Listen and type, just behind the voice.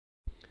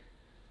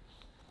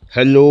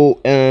Hello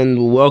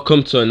and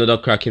welcome to another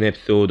cracking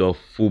episode of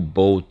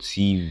Football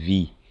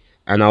TV.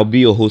 And I'll be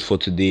your host for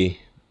today,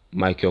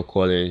 Michael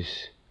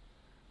Collins.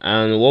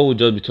 And what we'll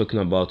just be talking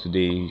about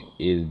today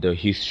is the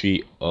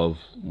history of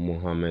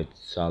Mohamed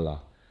Salah.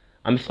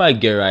 And before I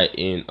get right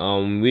in,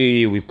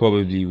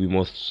 we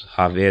must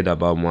have heard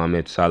about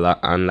Mohamed Salah,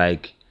 and I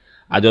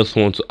just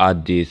want to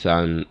add this,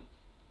 and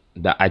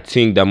that I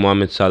think that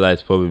Mohamed Salah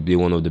is probably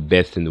one of the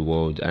best in the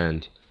world.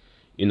 And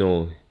you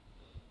know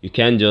you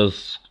can't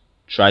just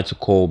try to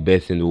call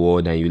best in the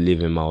world and you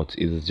leave him out.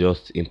 It's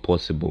just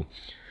impossible.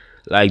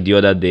 Like the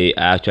other day,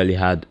 I actually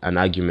had an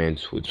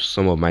argument with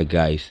some of my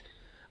guys,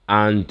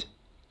 and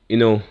you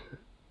know,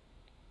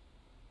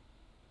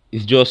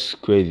 it's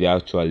just crazy.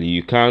 Actually,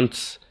 you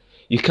can't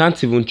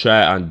even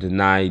try and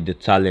deny the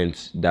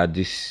talent that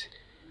this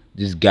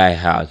guy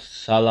has.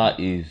 Salah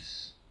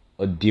is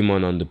a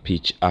demon on the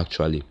pitch.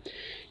 Actually,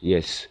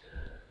 yes.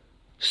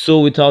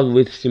 So without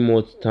wasting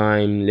more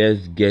time,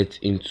 let's get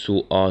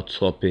into our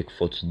topic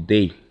for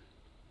today.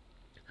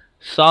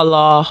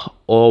 Salah,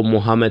 or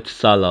Mohamed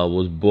Salah,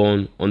 was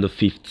born on the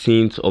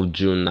 15th of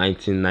June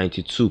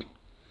 1992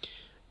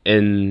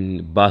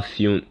 in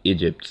Bassioun,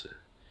 Egypt.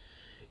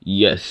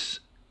 Yes,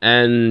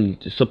 and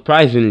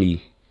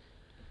surprisingly,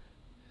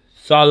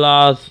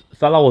 Salah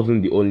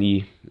wasn't the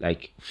only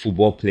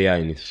football player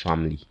in his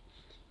family.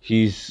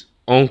 His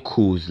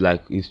uncles,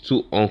 like his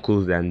two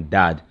uncles and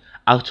dad,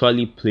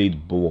 actually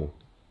played ball,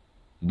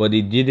 but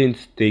they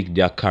didn't take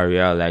their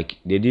career, like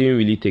they didn't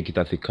really take it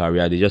as a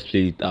career. They just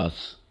played it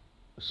as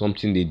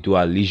something they do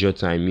at leisure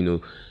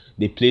time.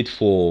 They played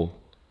for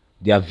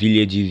their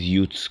village's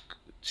youth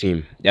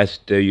team. That's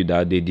to tell you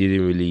that they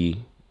didn't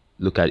really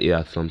look at it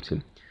as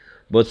something.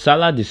 But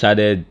Salah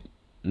decided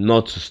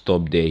not to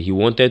stop there.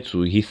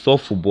 He saw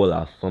football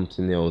as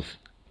something else,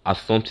 as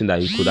something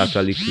that he could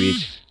actually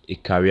create a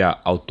career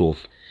out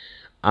of.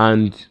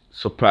 And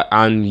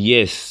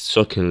yes,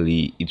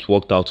 shockingly, it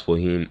worked out for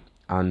him,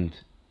 and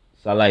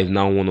Salah is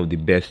now one of the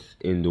best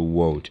in the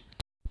world.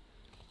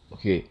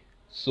 Okay,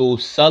 so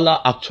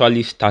Salah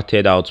actually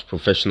started out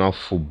professional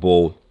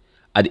football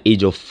at the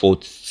age of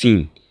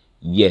 14.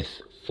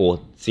 Yes,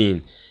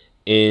 14,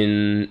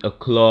 in a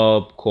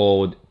club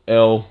called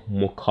El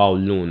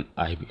Moukaloun.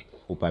 I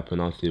hope I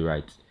pronounced it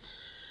right.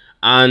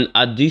 And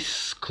at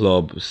this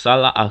club,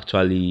 Salah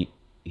actually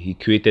he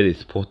created a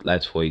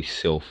spotlight for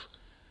himself.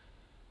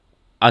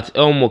 At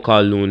El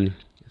Moukaloun,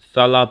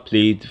 Salah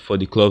played for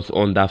the club's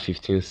under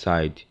 15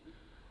 side,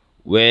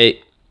 where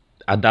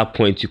at that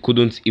point you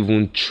couldn't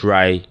even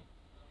try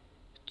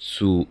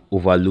to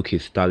overlook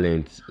his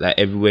talent. Like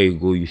everywhere you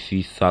go, you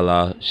see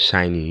Salah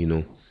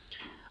shining.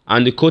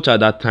 And the coach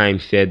at that time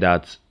said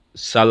that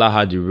Salah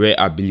had the rare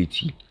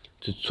ability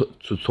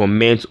to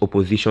torment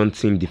opposition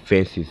team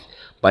defenses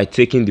by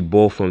taking the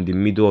ball from the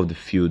middle of the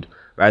field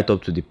right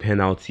up to the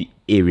penalty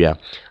area.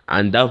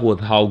 And that was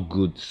how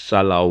good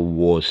Salah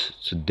was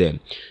to them.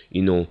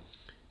 You know,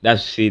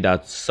 that's to say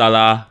that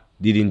Salah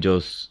didn't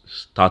just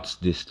start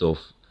this stuff.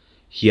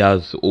 He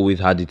has always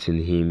had it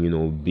in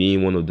him,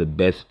 being one of the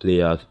best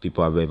players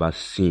people have ever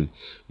seen,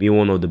 being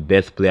one of the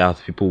best players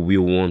people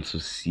will want to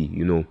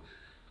see.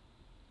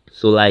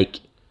 So,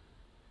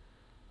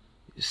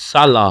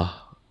 Salah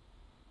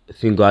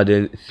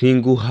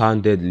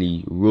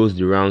single-handedly rose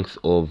the ranks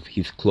of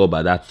his club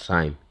at that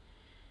time,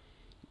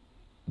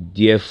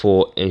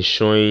 therefore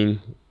ensuring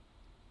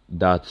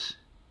that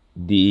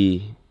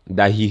the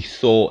that he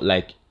saw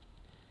like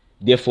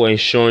therefore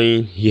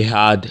ensuring he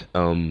had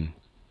um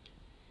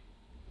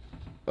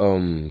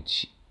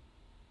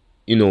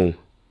you know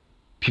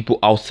people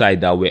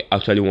outside that were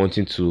actually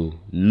wanting to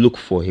look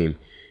for him.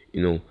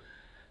 you know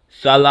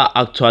Salah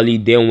actually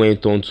then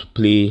went on to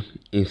play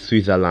in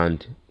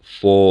Switzerland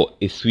for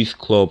a Swiss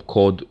club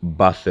called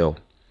Basel.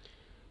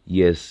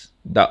 Yes,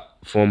 that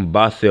from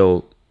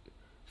Basel,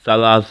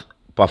 Salah's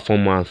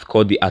performance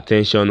caught the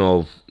attention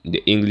of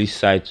the English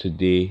side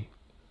today,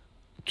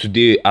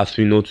 as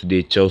we know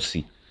today,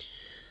 Chelsea.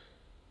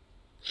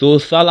 So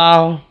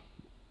Salah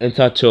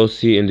entered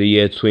Chelsea in the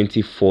year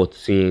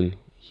 2014.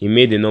 He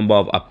made a number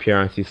of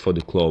appearances for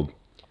the club,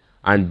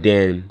 and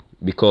then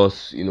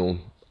because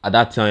at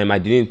that time I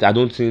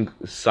don't think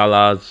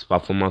Salah's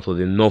performance was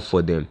enough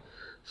for them,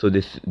 so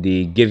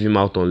they gave him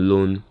out on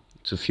loan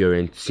to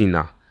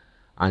Fiorentina,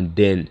 and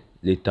then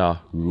later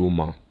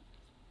Roma.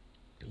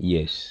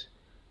 Yes.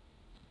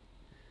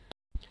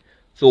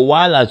 So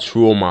while at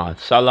Roma,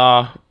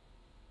 Salah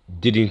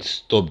didn't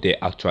stop there.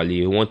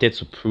 Actually, he wanted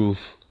to prove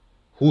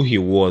who he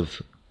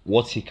was,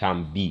 what he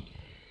can be.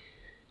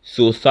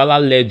 So Salah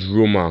led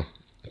Roma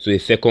to a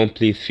second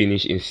place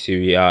finish in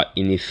Serie A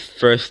in his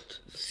first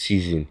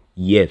season.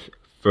 Yes,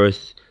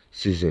 first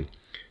season.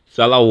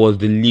 Salah was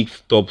the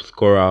league's top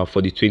scorer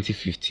for the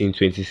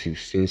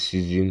 2015-2016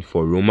 season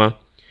for Roma.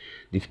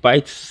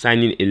 Despite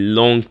signing a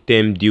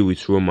long-term deal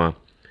with Roma,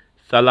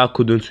 Salah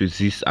couldn't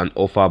resist an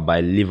offer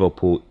by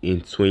Liverpool in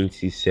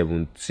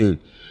 2017.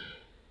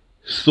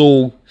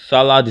 So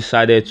Salah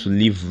decided to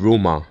leave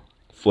Roma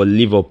for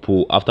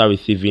Liverpool after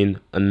receiving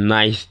a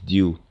nice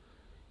deal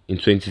in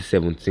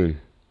 2017.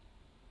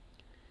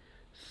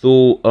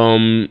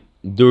 The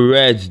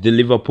Reds, the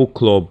Liverpool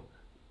club,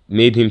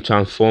 made him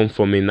transform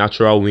from a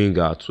natural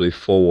winger to a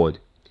forward,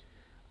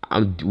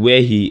 and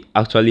where he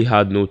actually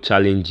had no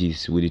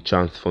challenges with the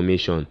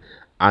transformation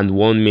and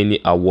won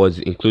many awards,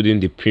 including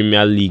the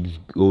Premier League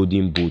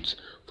Golden Boot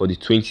for the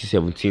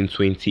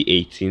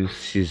 2017-2018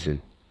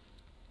 season.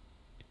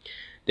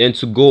 Then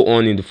to go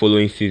on in the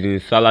following season,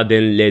 Salah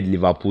then led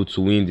Liverpool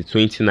to win the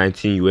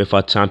 2019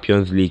 UEFA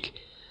Champions League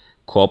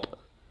Cup.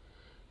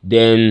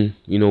 Then,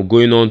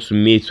 going on to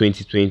May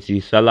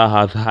 2020, Salah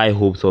has high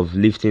hopes of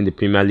lifting the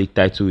Premier League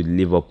title with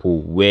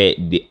Liverpool, where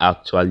they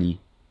actually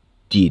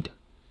did.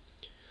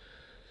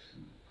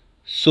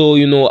 So,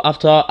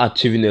 after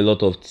achieving a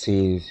lot of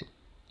things,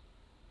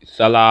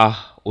 Salah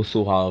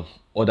also have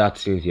other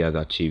things he has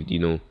achieved.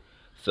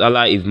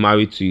 Salah is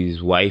married to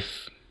his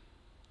wife,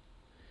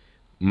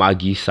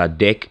 Maggie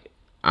Sadek,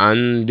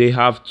 and they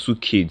have two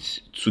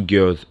kids, two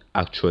girls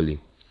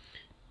actually.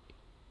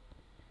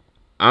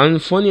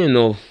 And funny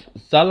enough,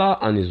 Salah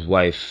and his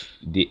wife,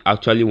 they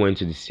actually went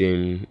to the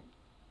same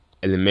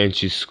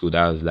elementary school,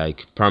 that was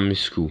like primary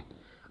school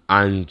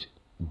and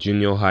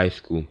junior high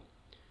school.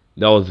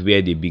 That was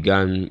where they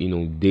began,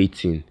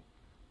 dating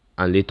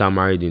and later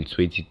married in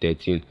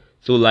 2013.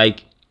 So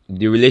like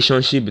the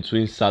relationship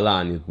between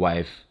Salah and his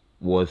wife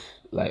was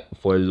like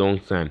for a long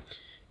time.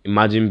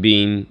 Imagine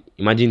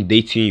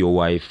dating your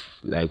wife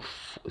like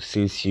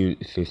since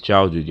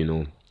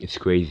childhood. It's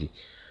crazy.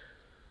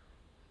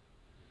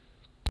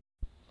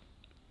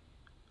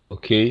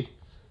 Okay,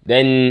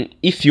 then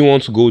if you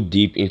want to go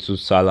deep into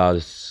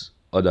Salah's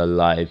other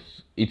life,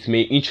 it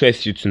may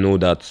interest you to know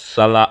that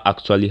Salah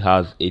actually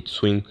has a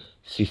twin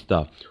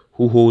sister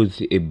who holds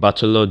a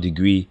bachelor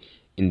degree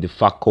in the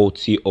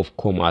Faculty of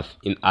Commerce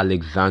in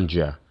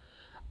Alexandria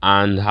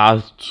and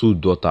has two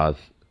daughters,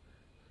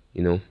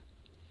 you know.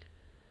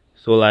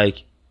 So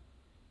like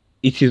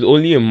it is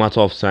only a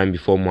matter of time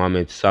before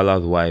Mohamed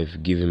Salah's wife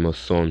give him a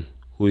son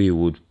who he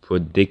would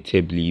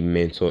predictably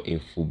mentor in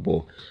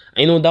football.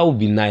 I know that would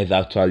be nice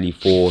actually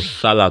for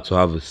Salah to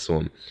have a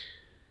son.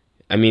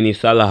 I mean,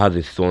 if Salah has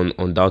a son,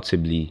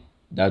 undoubtedly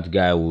that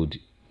guy would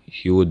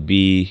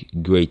be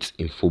great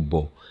in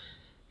football,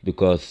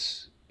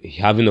 because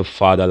having a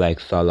father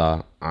like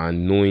Salah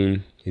and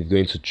knowing he's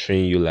going to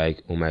train you,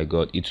 like, oh my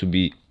god, it would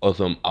be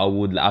awesome. I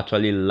would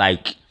actually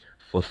like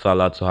for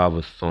Salah to have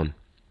a son.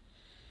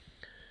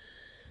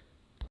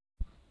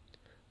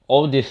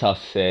 All this has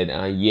said,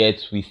 and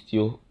yet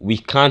we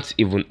can't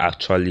even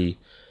actually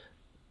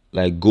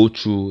like go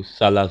through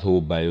Salah's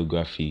whole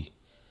biography.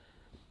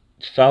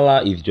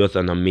 Salah is just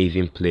an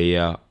amazing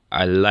player.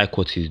 I like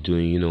what he's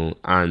doing,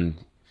 and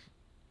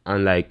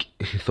like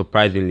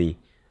surprisingly,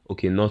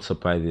 okay, not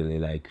surprisingly,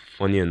 like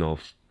funny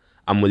enough,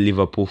 I'm a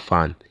Liverpool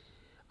fan,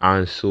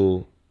 and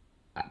so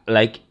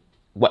like,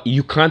 what,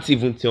 you can't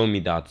even tell me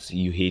that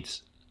you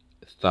hate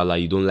Salah,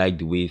 you don't like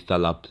the way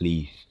Salah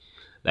plays.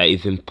 Like,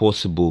 it's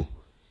impossible.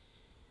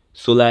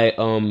 So like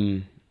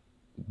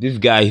this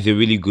guy is a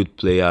really good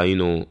player,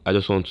 I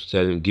just want to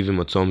tell him, give him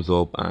a thumbs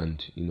up,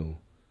 and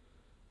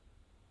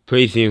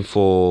praise him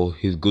for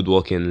his good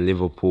work in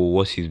Liverpool,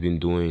 what he's been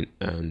doing,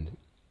 and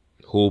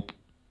hope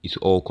it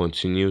all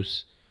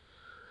continues.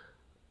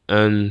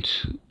 And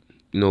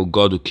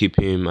God will keep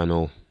him and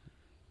all.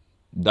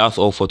 That's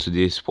all for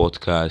today's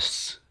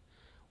podcast.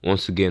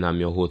 Once again,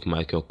 I'm your host,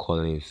 Michael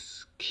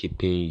Collins,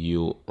 keeping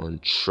you on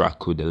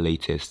track with the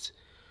latest.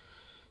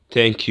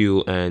 Thank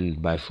you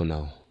and bye for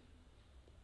now.